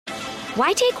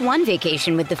Why take one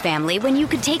vacation with the family when you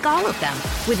could take all of them?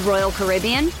 With Royal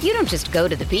Caribbean, you don't just go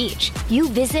to the beach. You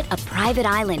visit a private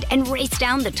island and race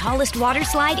down the tallest water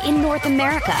slide in North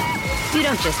America. You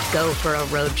don't just go for a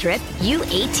road trip. You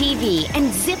ATV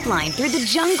and zip line through the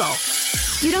jungle.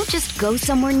 You don't just go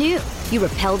somewhere new. You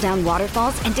rappel down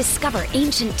waterfalls and discover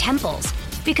ancient temples.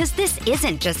 Because this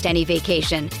isn't just any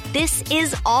vacation. This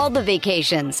is all the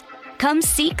vacations. Come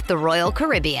seek the Royal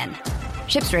Caribbean.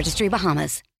 Ships Registry,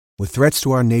 Bahamas. With threats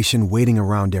to our nation waiting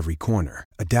around every corner,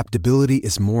 adaptability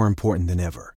is more important than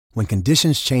ever. When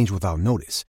conditions change without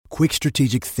notice, quick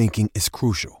strategic thinking is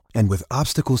crucial. And with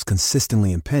obstacles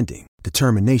consistently impending,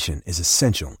 determination is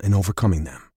essential in overcoming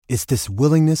them. It's this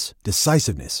willingness,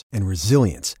 decisiveness, and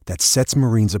resilience that sets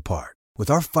Marines apart. With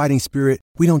our fighting spirit,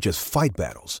 we don't just fight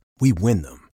battles, we win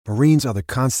them. Marines are the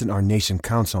constant our nation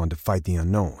counts on to fight the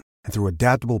unknown. And through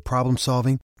adaptable problem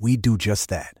solving, we do just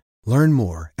that. Learn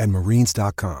more at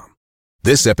marines.com.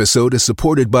 This episode is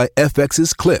supported by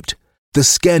FX's Clipped, the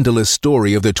scandalous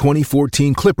story of the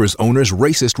 2014 Clippers owner's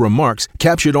racist remarks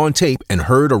captured on tape and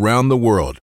heard around the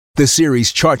world. The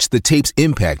series charts the tape's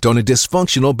impact on a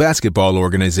dysfunctional basketball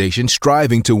organization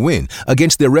striving to win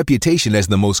against their reputation as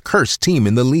the most cursed team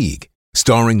in the league.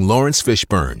 Starring Lawrence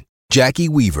Fishburne, Jackie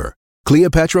Weaver,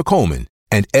 Cleopatra Coleman,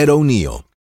 and Ed O'Neill.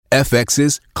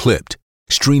 FX's Clipped,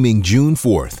 streaming June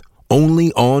 4th,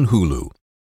 only on Hulu.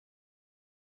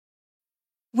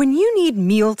 When you need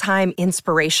mealtime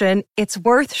inspiration, it's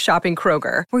worth shopping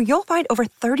Kroger, where you'll find over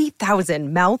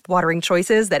 30,000 mouth-watering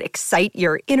choices that excite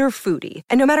your inner foodie.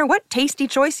 And no matter what tasty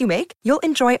choice you make, you'll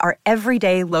enjoy our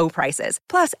everyday low prices,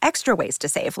 plus extra ways to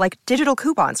save, like digital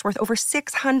coupons worth over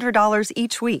 $600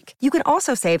 each week. You can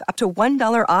also save up to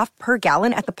 $1 off per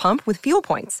gallon at the pump with fuel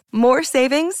points. More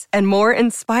savings and more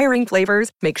inspiring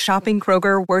flavors make shopping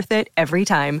Kroger worth it every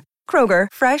time. Kroger,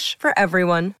 fresh for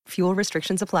everyone. Fuel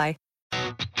restrictions apply.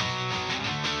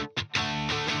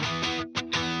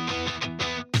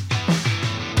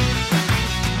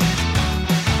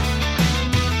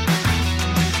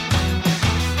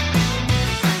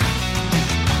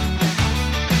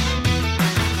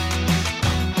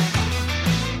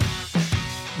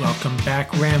 Welcome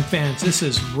back, Ram fans. This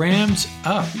is Rams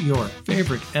Up, your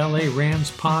favorite LA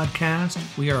Rams podcast.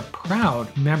 We are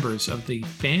proud members of the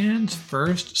Fans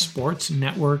First Sports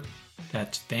Network.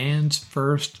 That's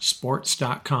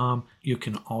fansfirstsports.com. You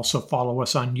can also follow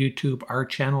us on YouTube. Our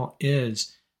channel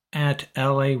is at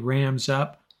LA Rams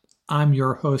Up. I'm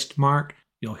your host, Mark.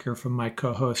 You'll hear from my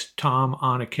co-host, Tom,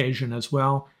 on occasion as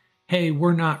well. Hey,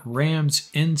 we're not Rams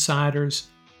insiders.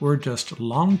 We're just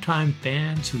longtime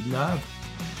fans who love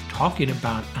talking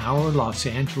about our Los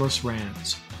Angeles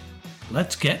Rams.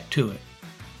 Let's get to it.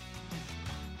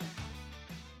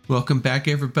 Welcome back,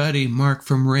 everybody. Mark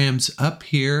from Rams Up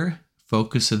here.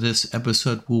 Focus of this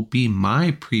episode will be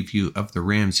my preview of the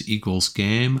Rams-Eagles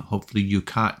game. Hopefully you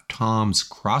caught Tom's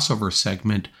crossover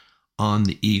segment on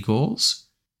the Eagles.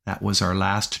 That was our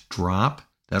last drop.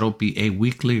 That'll be a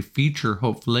weekly feature,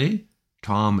 hopefully.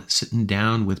 Tom sitting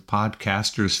down with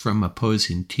podcasters from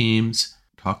opposing teams,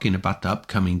 talking about the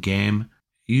upcoming game.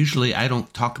 Usually I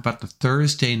don't talk about the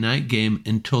Thursday night game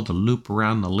until the loop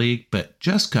around the league, but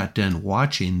just got done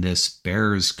watching this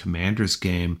Bears-Commanders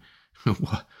game.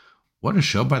 What a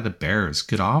show by the Bears.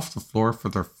 Get off the floor for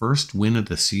their first win of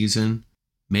the season.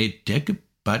 Made Dick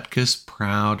Butkus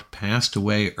proud. Passed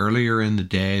away earlier in the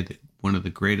day. One of the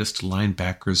greatest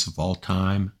linebackers of all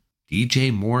time.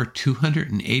 DJ Moore,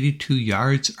 282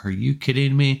 yards. Are you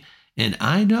kidding me? And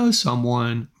I know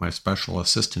someone, my special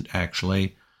assistant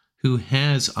actually, who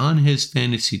has on his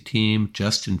fantasy team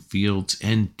Justin Fields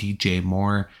and DJ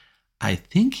Moore. I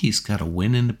think he's got a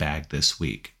win in the bag this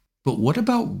week. But what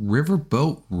about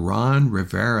Riverboat Ron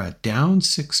Rivera, down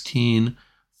 16,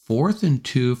 4th and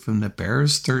 2 from the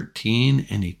Bears 13,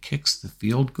 and he kicks the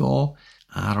field goal?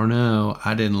 I don't know.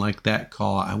 I didn't like that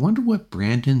call. I wonder what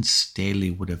Brandon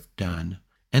Staley would have done.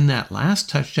 And that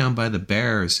last touchdown by the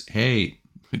Bears, hey,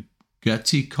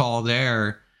 gutsy call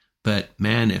there. But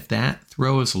man, if that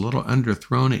throw is a little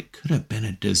underthrown, it could have been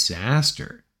a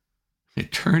disaster.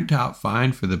 It turned out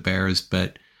fine for the Bears,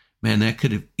 but man, that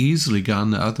could have easily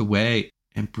gone the other way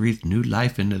and breathed new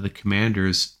life into the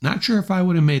Commanders. Not sure if I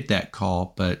would have made that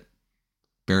call, but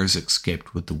Bears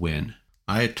escaped with the win.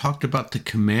 I had talked about the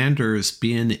Commanders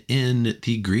being in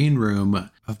the green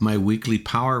room of my weekly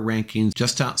power rankings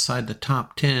just outside the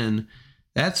top 10.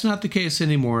 That's not the case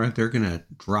anymore. They're going to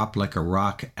drop like a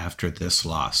rock after this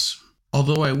loss.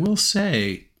 Although I will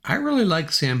say, I really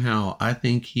like Sam Howell. I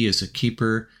think he is a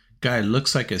keeper. Guy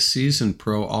looks like a seasoned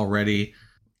pro already.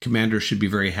 Commanders should be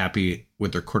very happy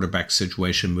with their quarterback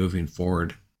situation moving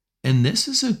forward. And this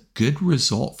is a good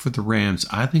result for the Rams.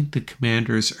 I think the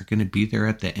Commanders are going to be there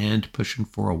at the end pushing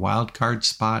for a wild card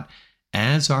spot,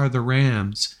 as are the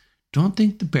Rams. Don't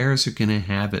think the Bears are going to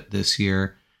have it this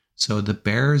year. So the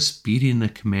Bears beating the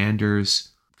Commanders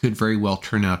could very well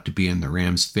turn out to be in the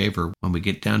Rams' favor when we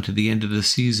get down to the end of the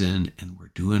season and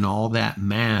we're doing all that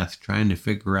math, trying to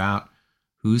figure out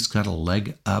who's got a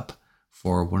leg up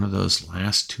for one of those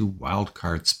last two wild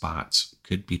card spots.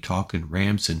 Could be talking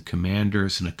Rams and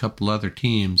Commanders and a couple other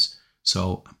teams.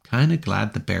 So I'm kind of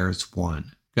glad the Bears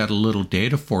won. Got a little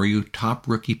data for you. Top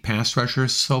rookie pass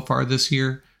rushers so far this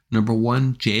year. Number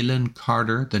 1, Jalen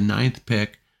Carter, the 9th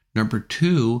pick. Number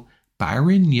 2,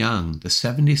 Byron Young, the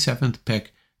 77th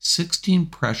pick. 16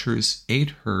 pressures,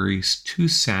 8 hurries, 2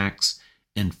 sacks,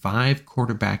 and 5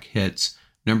 quarterback hits.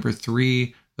 Number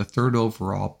 3, the 3rd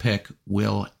overall pick,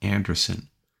 Will Anderson.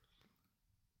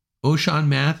 O'Shawn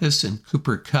Mathis and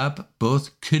Cooper Kupp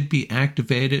both could be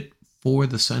activated for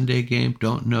the Sunday game.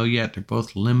 Don't know yet. They're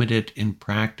both limited in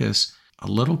practice. A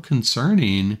little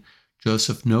concerning,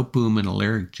 Joseph Noteboom and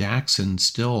Alaric Jackson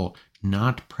still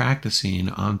not practicing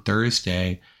on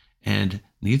Thursday, and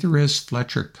neither is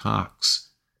Fletcher Cox.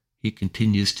 He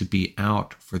continues to be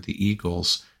out for the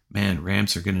Eagles. Man,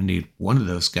 Rams are going to need one of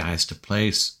those guys to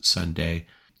play Sunday.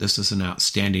 This is an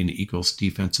outstanding Eagles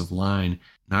defensive line.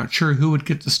 Not sure who would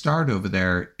get the start over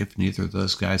there if neither of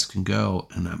those guys can go.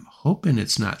 And I'm hoping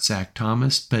it's not Zach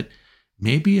Thomas, but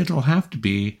maybe it'll have to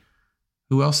be.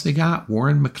 Who else they got?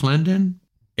 Warren McClendon?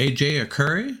 AJ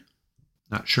Akuri?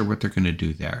 Not sure what they're going to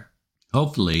do there.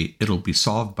 Hopefully it'll be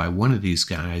solved by one of these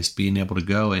guys being able to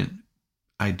go, and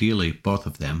ideally both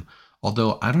of them.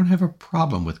 Although I don't have a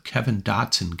problem with Kevin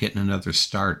Dotson getting another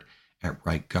start at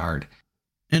right guard.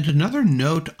 And another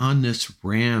note on this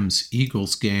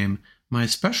Rams-Eagles game, my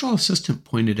special assistant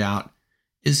pointed out,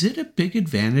 is it a big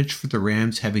advantage for the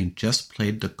Rams having just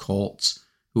played the Colts,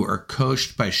 who are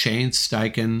coached by Shane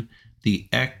Steichen, the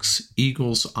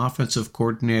ex-Eagles offensive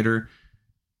coordinator,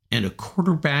 and a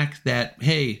quarterback that,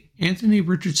 hey, Anthony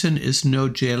Richardson is no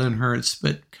Jalen Hurts,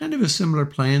 but kind of a similar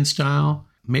playing style?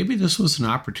 Maybe this was an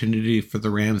opportunity for the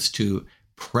Rams to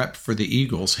prep for the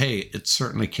Eagles. Hey, it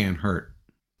certainly can't hurt.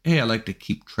 Hey, I like to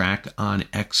keep track on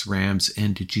ex-Rams,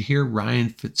 and did you hear Ryan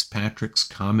Fitzpatrick's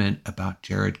comment about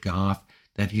Jared Goff,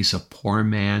 that he's a poor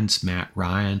man's Matt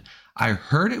Ryan? I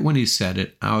heard it when he said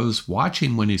it. I was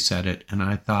watching when he said it, and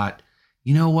I thought,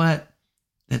 you know what?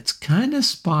 That's kind of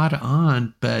spot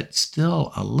on, but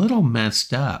still a little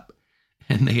messed up.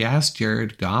 And they asked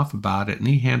Jared Goff about it, and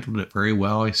he handled it very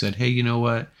well. He said, hey, you know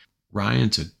what?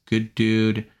 Ryan's a good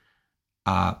dude.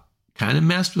 Kind of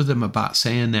messed with him about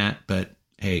saying that, but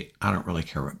hey, I don't really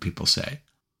care what people say.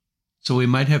 So we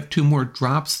might have 2 more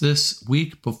drops this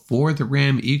week before the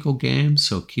Ram-Eagle game,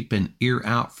 so keep an ear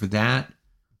out for that.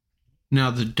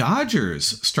 Now, the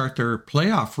Dodgers start their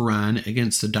playoff run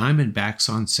against the Diamondbacks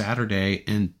on Saturday,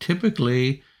 and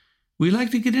typically we like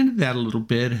to get into that a little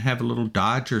bit, have a little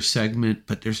Dodger segment,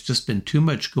 but there's just been too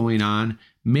much going on.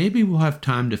 Maybe we'll have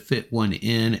time to fit one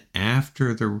in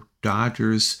after the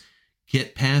Dodgers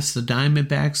get past the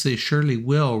Diamondbacks. They surely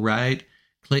will, right?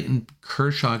 Clayton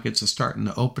Kershaw gets a start in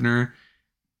the opener.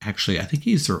 Actually, I think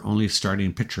he's their only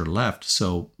starting pitcher left,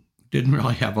 so didn't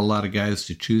really have a lot of guys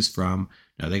to choose from.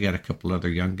 Now, they got a couple other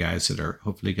young guys that are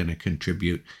hopefully going to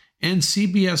contribute. And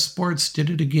CBS Sports did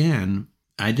it again.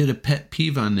 I did a pet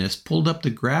peeve on this, pulled up the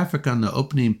graphic on the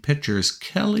opening pitchers,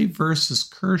 Kelly versus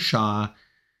Kershaw,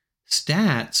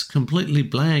 stats completely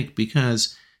blank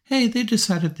because, hey, they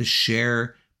decided to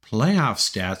share playoff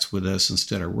stats with us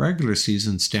instead of regular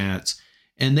season stats.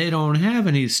 And they don't have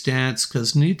any stats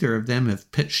because neither of them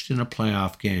have pitched in a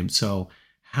playoff game. So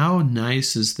how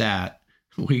nice is that?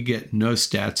 We get no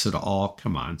stats at all.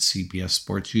 Come on, CBS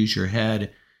Sports, use your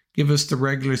head. Give us the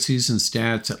regular season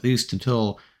stats, at least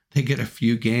until they get a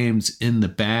few games in the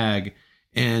bag.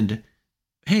 And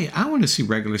hey, I want to see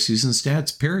regular season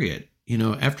stats, period. You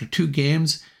know, after 2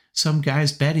 games, some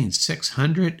guy's batting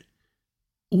 600.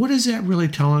 What is that really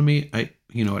telling me?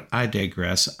 You know what? I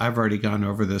digress. I've already gone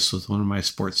over this with one of my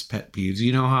sports pet peeves.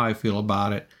 You know how I feel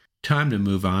about it. Time to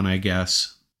move on, I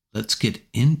guess. Let's get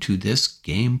into this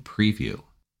game preview.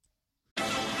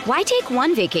 Why take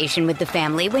one vacation with the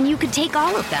family when you could take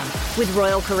all of them? With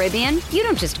Royal Caribbean, you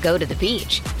don't just go to the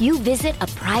beach. You visit a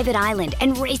private island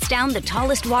and race down the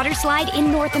tallest water slide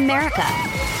in North America.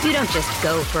 You don't just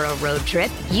go for a road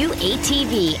trip. You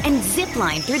ATV and zip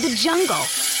line through the jungle.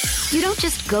 You don't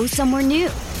just go somewhere new.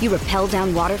 You rappel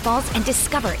down waterfalls and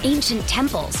discover ancient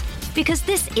temples. Because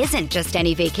this isn't just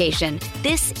any vacation.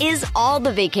 This is all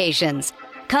the vacations.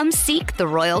 Come seek the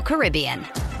Royal Caribbean.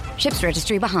 Ships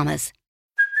Registry, Bahamas.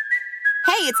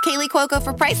 Hey, it's Kaylee Cuoco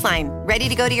for Priceline. Ready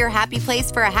to go to your happy place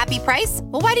for a happy price?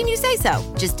 Well, why didn't you say so?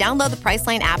 Just download the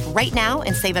Priceline app right now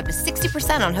and save up to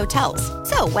 60% on hotels.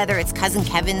 So whether it's Cousin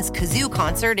Kevin's Kazoo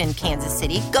Concert in Kansas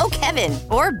City, go Kevin,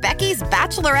 or Becky's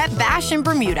Bachelorette Bash in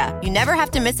Bermuda, you never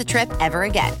have to miss a trip ever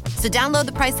again. So download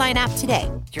the Priceline app today.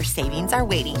 Your savings are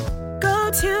waiting. Go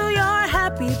to your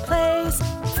happy place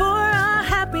for a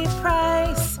happy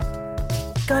price.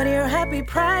 Go to your happy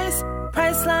price,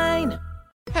 Priceline.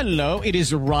 Hello, it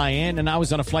is Ryan, and I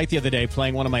was on a flight the other day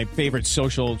playing one of my favorite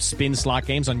social spin slot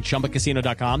games on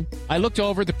ChumbaCasino.com. I looked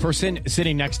over at the person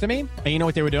sitting next to me, and you know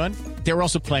what they were doing? They were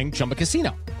also playing Chumba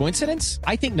Casino. Coincidence?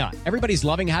 I think not. Everybody's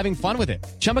loving having fun with it.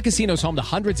 Chumba Casino is home to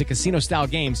hundreds of casino-style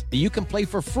games that you can play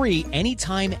for free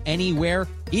anytime, anywhere,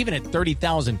 even at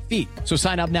 30,000 feet. So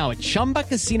sign up now at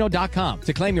ChumbaCasino.com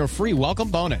to claim your free welcome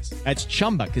bonus. That's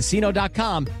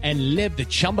ChumbaCasino.com and live the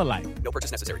Chumba life. No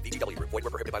purchase necessary. VGW. Void where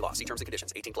prohibited by law. See terms and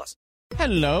conditions. 18+.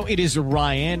 Hello, it is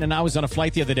Ryan, and I was on a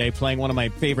flight the other day playing one of my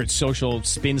favorite social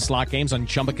spin slot games on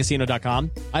ChumbaCasino.com.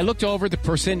 I looked over at the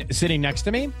person sitting next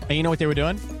to me, and you know what they were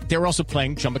doing? They were also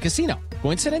playing Chumba Casino.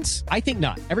 Coincidence? I think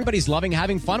not. Everybody's loving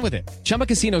having fun with it. Chumba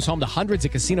Casino is home to hundreds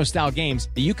of casino-style games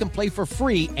that you can play for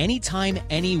free anytime,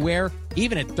 anywhere,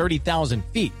 even at 30,000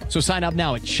 feet. So sign up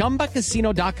now at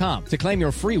ChumbaCasino.com to claim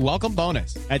your free welcome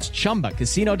bonus. That's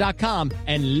ChumbaCasino.com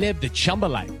and live the Chumba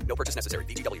life. No purchase necessary.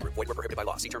 VGW. Void where prohibited by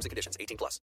law. See terms and conditions.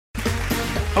 18+.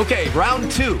 Okay,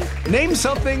 round two. Name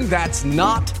something that's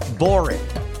not boring.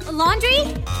 A laundry?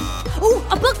 Ooh,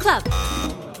 a book club.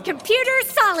 Computer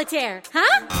solitaire,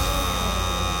 huh?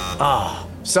 Ah,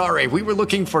 oh, sorry. We were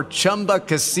looking for Chumba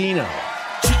Casino.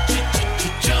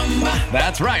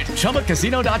 That's right.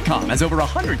 ChumbaCasino.com has over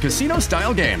 100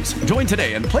 casino-style games. Join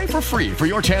today and play for free for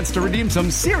your chance to redeem some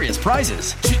serious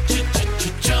prizes.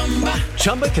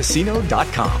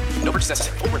 ChumbaCasino.com. No purchase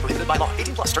necessary. Void where prohibited by law.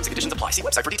 18+. Terms and conditions apply. See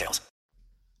website for details.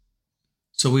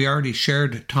 So we already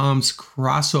shared Tom's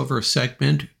crossover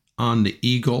segment on the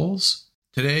Eagles.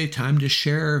 Today, time to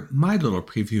share my little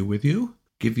preview with you.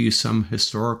 Give you some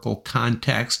historical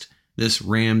context. This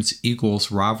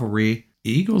Rams-Eagles rivalry. The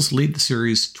Eagles lead the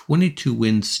series 22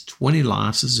 wins, 20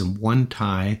 losses, and 1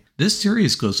 tie. This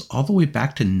series goes all the way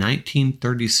back to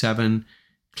 1937.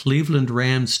 Cleveland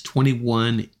Rams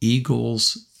 21,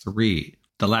 Eagles 3.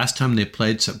 The last time they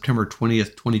played, September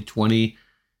 20th, 2020,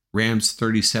 Rams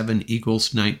 37,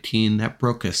 Eagles 19. That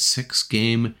broke a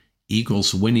 6-game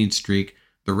Eagles winning streak.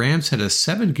 The Rams had a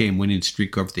 7-game winning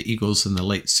streak over the Eagles in the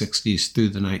late 60s through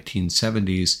the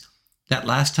 1970s. That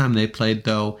last time they played,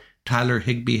 though, Tyler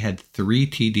Higbee had 3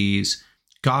 TDs.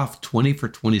 Goff 20 for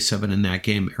 27 in that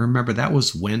game. Remember, that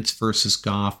was Wentz versus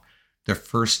Goff, their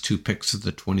first 2 picks of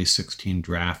the 2016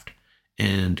 draft.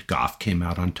 And Goff came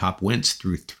out on top. Wentz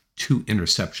threw 2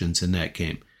 interceptions in that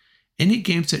game. Any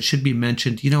games that should be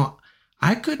mentioned,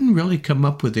 I couldn't really come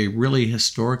up with a really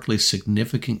historically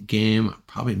significant game. I'm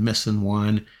probably missing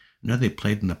one. I know they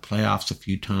played in the playoffs a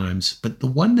few times, but the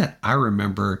one that I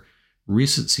remember,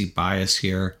 recency bias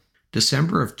here,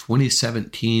 December of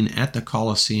 2017 at the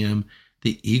Coliseum,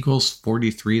 the Eagles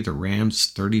 43, the Rams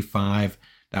 35.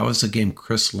 That was the game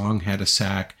Chris Long had a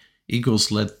sack.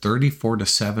 Eagles led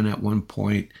 34-7 at one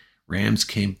point. Rams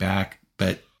came back,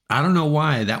 but I don't know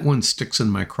why. That one sticks in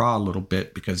my craw a little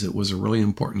bit because it was a really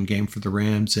important game for the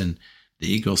Rams, and the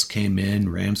Eagles came in.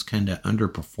 Rams kind of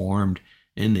underperformed,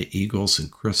 and the Eagles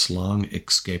and Chris Long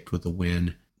escaped with a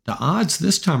win. The odds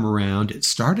this time around, it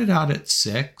started out at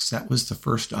 6. That was the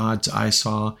first odds I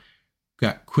saw.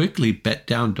 Got quickly bet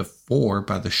down to 4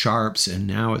 by the Sharps, and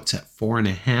now it's at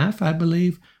 4.5, I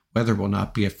believe. Weather will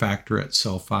not be a factor at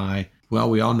SoFi. Well,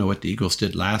 we all know what the Eagles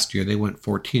did last year. They went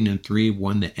 14-3,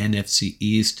 won the NFC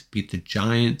East, beat the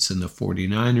Giants and the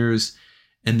 49ers,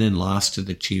 and then lost to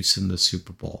the Chiefs in the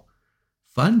Super Bowl.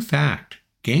 Fun fact,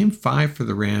 Game 5 for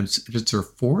the Rams, it is their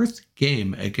 4th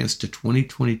game against a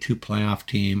 2022 playoff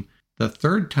team, the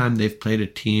 3rd time they've played a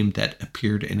team that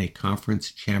appeared in a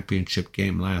conference championship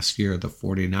game last year, the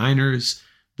 49ers,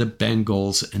 the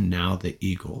Bengals, and now the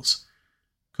Eagles.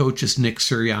 Coach is Nick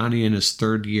Sirianni in his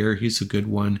 3rd year. He's a good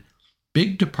one.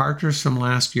 Big departures from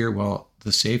last year. Well,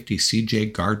 the safety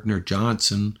C.J.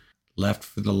 Gardner-Johnson left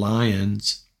for the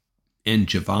Lions. And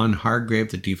Javon Hargrave,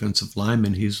 the defensive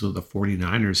lineman, he's with the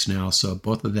 49ers now. So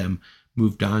both of them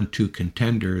moved on to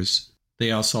contenders. They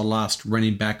also lost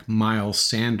running back Miles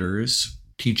Sanders.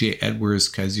 T.J. Edwards,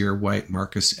 Kaiser White,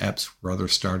 Marcus Epps were other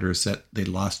starters that they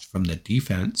lost from the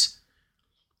defense.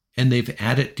 And they've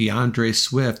added DeAndre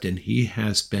Swift, and he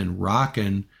has been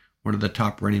rocking, one of the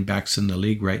top running backs in the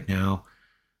league right now.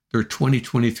 Their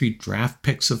 2023 draft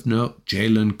picks of note,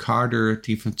 Jalen Carter,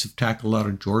 defensive tackle out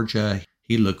of Georgia.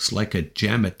 He looks like a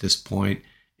gem at this point.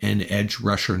 and edge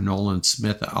rusher Nolan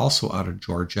Smith, also out of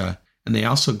Georgia. And they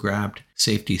also grabbed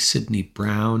safety Sidney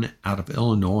Brown out of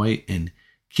Illinois and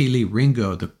Kelee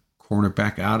Ringo, the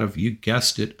cornerback out of, you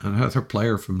guessed it, another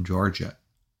player from Georgia.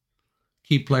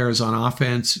 Key players on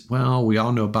offense, well, we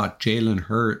all know about Jalen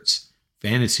Hurts,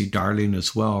 fantasy darling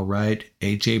as well, right?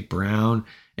 A.J. Brown.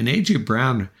 And A.J.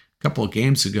 Brown, a couple of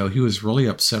games ago, he was really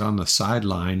upset on the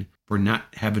sideline for not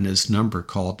having his number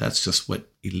called. That's just what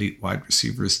elite wide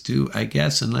receivers do, I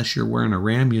guess, unless you're wearing a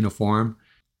Ram uniform.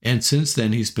 And since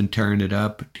then, he's been tearing it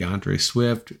up. DeAndre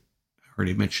Swift, I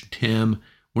already mentioned him.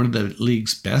 One of the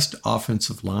league's best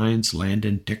offensive lines,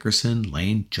 Landon Dickerson,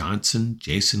 Lane Johnson,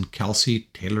 Jason Kelsey,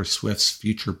 Taylor Swift's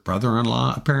future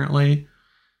brother-in-law, apparently.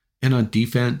 And on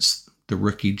defense, the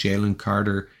rookie Jalen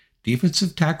Carter,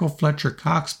 defensive tackle Fletcher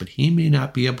Cox, but he may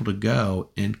not be able to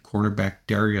go, and cornerback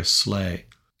Darius Slay.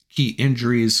 Key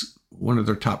injuries, one of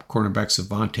their top cornerbacks,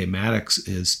 Avonte Maddox,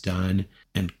 is done.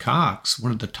 And Cox,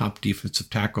 one of the top defensive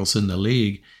tackles in the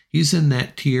league, he's in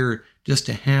that tier just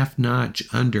a half notch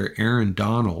under Aaron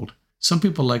Donald. Some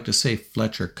people like to say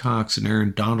Fletcher Cox and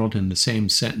Aaron Donald in the same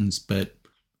sentence, but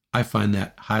I find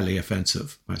that highly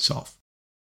offensive myself.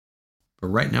 But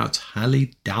right now it's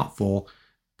highly doubtful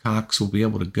Cox will be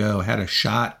able to go. Had a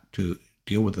shot to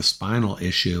deal with a spinal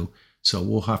issue, so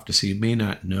we'll have to see. May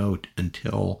not know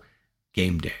until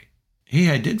game day.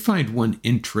 Hey, I did find one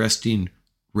interesting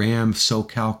Ram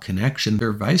SoCal connection.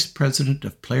 Their vice president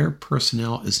of player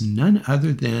personnel is none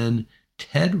other than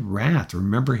Ted Rath.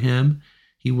 Remember him?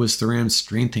 He was the Rams'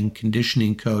 strength and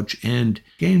conditioning coach and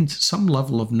gained some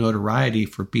level of notoriety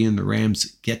for being the Rams'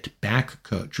 get-back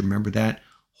coach. Remember that?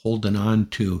 Holding on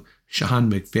to Sean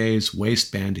McVay's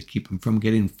waistband to keep him from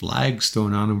getting flags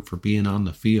thrown on him for being on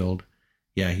the field.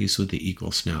 Yeah, he's with the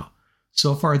Eagles now.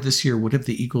 So far this year, what have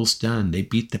the Eagles done? They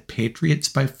beat the Patriots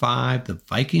by 5, the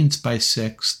Vikings by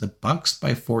 6, the Bucs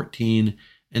by 14,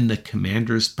 and the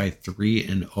Commanders by 3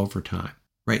 in overtime.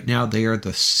 Right now, they are the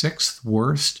 6th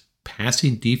worst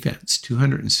passing defense,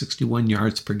 261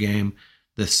 yards per game.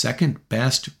 The 2nd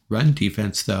best run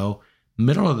defense, though,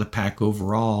 middle of the pack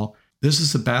overall. This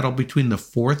is a battle between the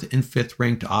 4th and 5th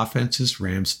ranked offenses.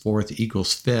 Rams 4th,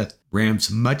 Eagles 5th. Rams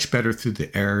much better through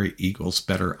the air, Eagles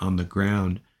better on the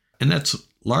ground. And that's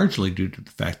largely due to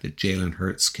the fact that Jalen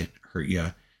Hurts can hurt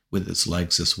you with his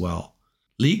legs as well.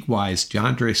 League-wise,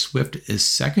 DeAndre Swift is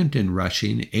 2nd in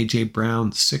rushing, A.J.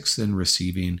 Brown 6th in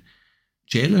receiving.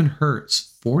 Jalen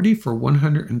Hurts, 40 for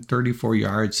 134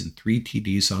 yards and 3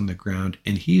 TDs on the ground,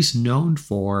 and he's known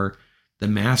for the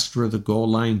master of the goal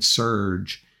line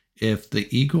surge. If the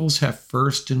Eagles have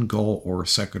 1st and goal or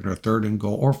 2nd or 3rd and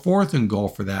goal or 4th and goal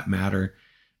for that matter,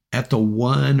 at the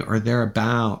 1 or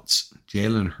thereabouts,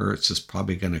 Jalen Hurts is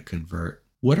probably going to convert.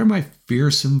 What are my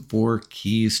fearsome 4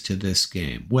 keys to this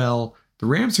game? Well, the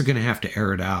Rams are going to have to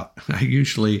air it out. I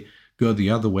usually go the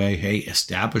other way. Hey,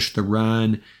 establish the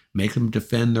run, make them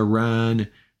defend the run.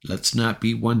 Let's not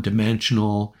be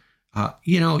one-dimensional.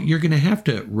 You're going to have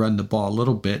to run the ball a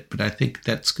little bit, but I think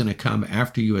that's going to come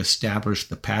after you establish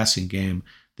the passing game.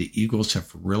 The Eagles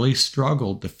have really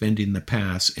struggled defending the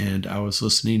pass, and I was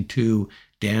listening to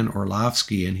Dan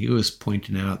Orlovsky, and he was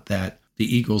pointing out that the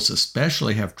Eagles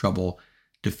especially have trouble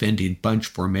defending bunch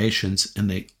formations, and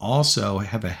they also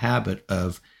have a habit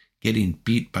of getting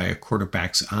beat by a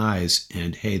quarterback's eyes.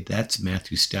 And hey, that's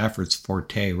Matthew Stafford's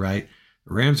forte, right?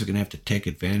 The Rams are going to have to take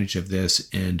advantage of this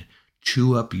and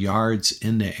chew up yards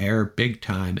in the air big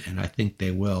time, and I think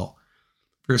they will.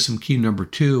 For some key number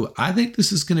 2, I think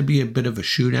this is going to be a bit of a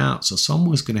shootout, so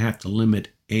someone's going to have to limit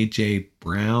A.J.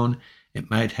 Brown. It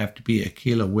might have to be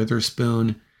Ahkello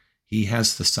Witherspoon. He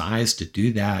has the size to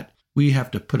do that. We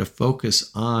have to put a focus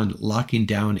on locking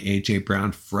down A.J.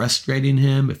 Brown, frustrating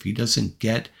him. If he doesn't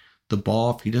get the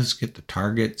ball, if he doesn't get the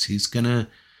targets, he's gonna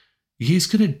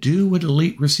do what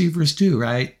elite receivers do,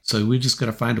 right? So we just got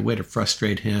to find a way to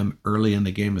frustrate him early in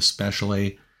the game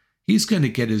especially. He's going to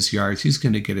get his yards. He's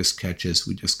going to get his catches.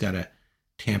 We just got to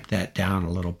tamp that down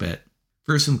a little bit.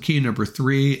 For some key number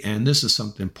 3, and this is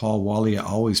something Paul Walia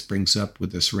always brings up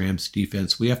with this Rams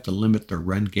defense, we have to limit the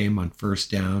run game on 1st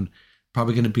down.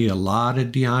 Probably going to be a lot of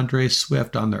DeAndre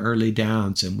Swift on the early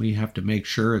downs, and we have to make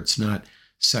sure it's not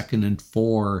 2nd and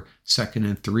 4, 2nd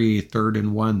and 3, 3rd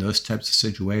and 1, those types of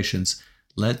situations.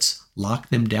 Let's lock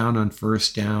them down on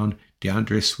 1st down.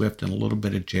 DeAndre Swift and a little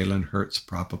bit of Jalen Hurts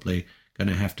probably going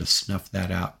to have to snuff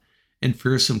that out. And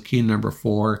for some key number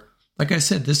 4, like I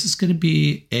said, this is going to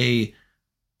be a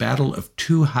battle of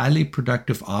 2 highly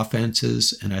productive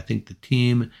offenses, and I think the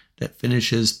team that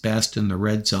finishes best in the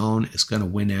red zone is going to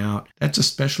win out. That's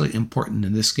especially important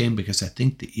in this game because I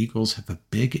think the Eagles have a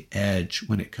big edge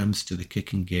when it comes to the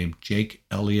kicking game. Jake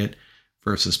Elliott,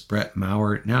 versus Brett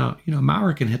Maher. Now,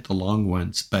 Maher can hit the long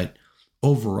ones, but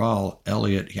overall,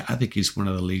 Elliott, I think he's one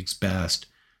of the league's best.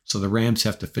 So the Rams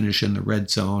have to finish in the red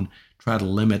zone, try to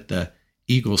limit the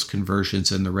Eagles'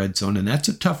 conversions in the red zone. And that's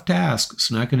a tough task.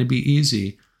 It's not going to be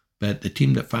easy. But the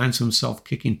team that finds himself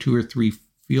kicking 2 or 3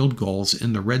 field goals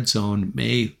in the red zone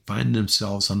may find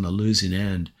themselves on the losing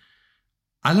end.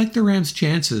 I like the Rams'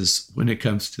 chances when it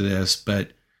comes to this,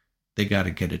 but they got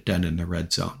to get it done in the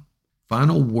red zone.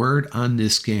 Final word on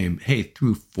this game. Hey,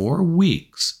 through 4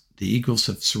 weeks, the Eagles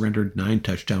have surrendered 9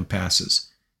 touchdown passes.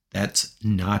 That's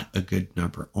not a good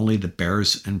number. Only the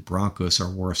Bears and Broncos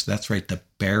are worse. That's right, the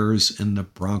Bears and the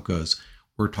Broncos.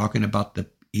 We're talking about the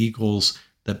Eagles,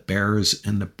 the Bears,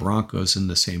 and the Broncos in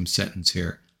the same sentence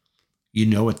here. You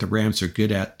know what the Rams are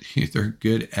good at. They're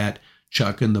good at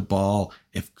chucking the ball.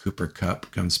 If Cooper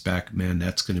Kupp comes back, man,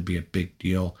 that's going to be a big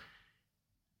deal.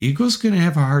 Eagles going to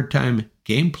have a hard time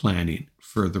game planning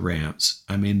for the Rams.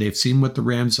 I mean, they've seen what the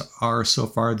Rams are so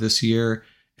far this year,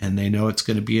 and they know it's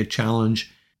going to be a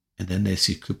challenge. And then they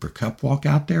see Cooper Kupp walk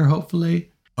out there, hopefully.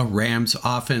 A Rams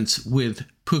offense with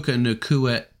Puka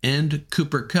Nacua and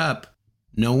Cooper Kupp.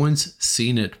 No one's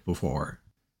seen it before.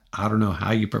 I don't know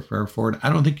how you prepare for it.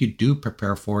 I don't think you do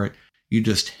prepare for it. You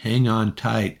just hang on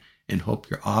tight and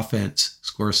hope your offense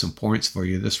scores some points for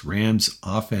you. This Rams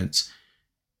offense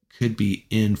could be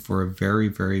in for a very,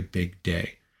 very big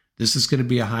day. This is going to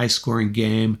be a high-scoring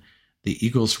game. The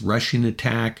Eagles' rushing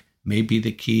attack may be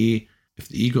the key. If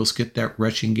the Eagles get that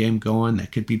rushing game going,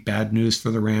 that could be bad news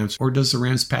for the Rams. Or does the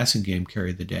Rams' passing game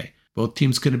carry the day? Both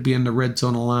teams going to be in the red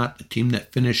zone a lot. The team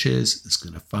that finishes is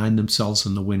going to find themselves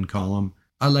in the win column.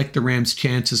 I like the Rams'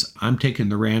 chances. I'm taking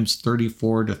the Rams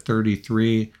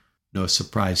 34-33. No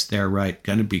surprise there, right?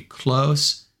 Going to be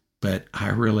close, but I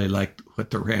really like what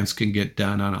the Rams can get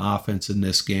done on offense in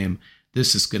this game.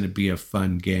 This is going to be a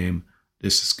fun game.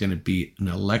 This is going to be an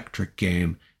electric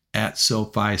game at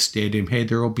SoFi Stadium. Hey,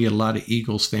 there will be a lot of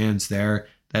Eagles fans there.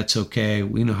 That's okay.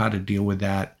 We know how to deal with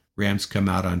that. Rams come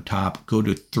out on top, go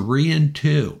to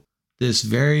 3-2. This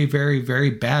very, very, very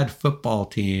bad football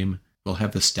team will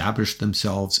have established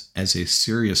themselves as a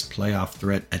serious playoff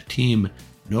threat, a team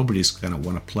nobody's going to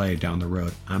want to play down the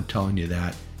road. I'm telling you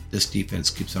that. This defense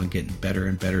keeps on getting better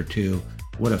and better too.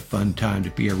 What a fun time to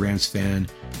be a Rams fan.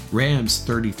 Rams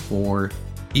 34,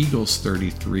 Eagles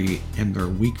 33 in their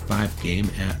Week 5 game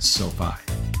at SoFi.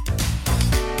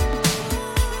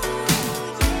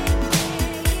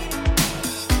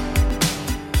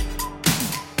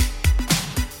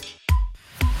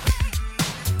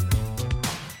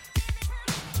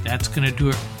 That's going to do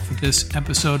it for this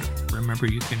episode. Remember,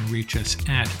 you can reach us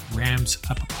at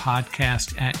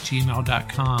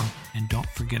ramsuppodcast@gmail.com. And don't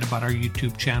forget about our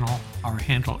YouTube channel. Our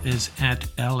handle is at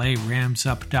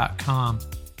laramsup.com.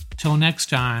 Till next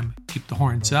time, keep the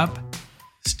horns up,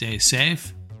 stay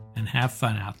safe, and have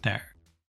fun out there.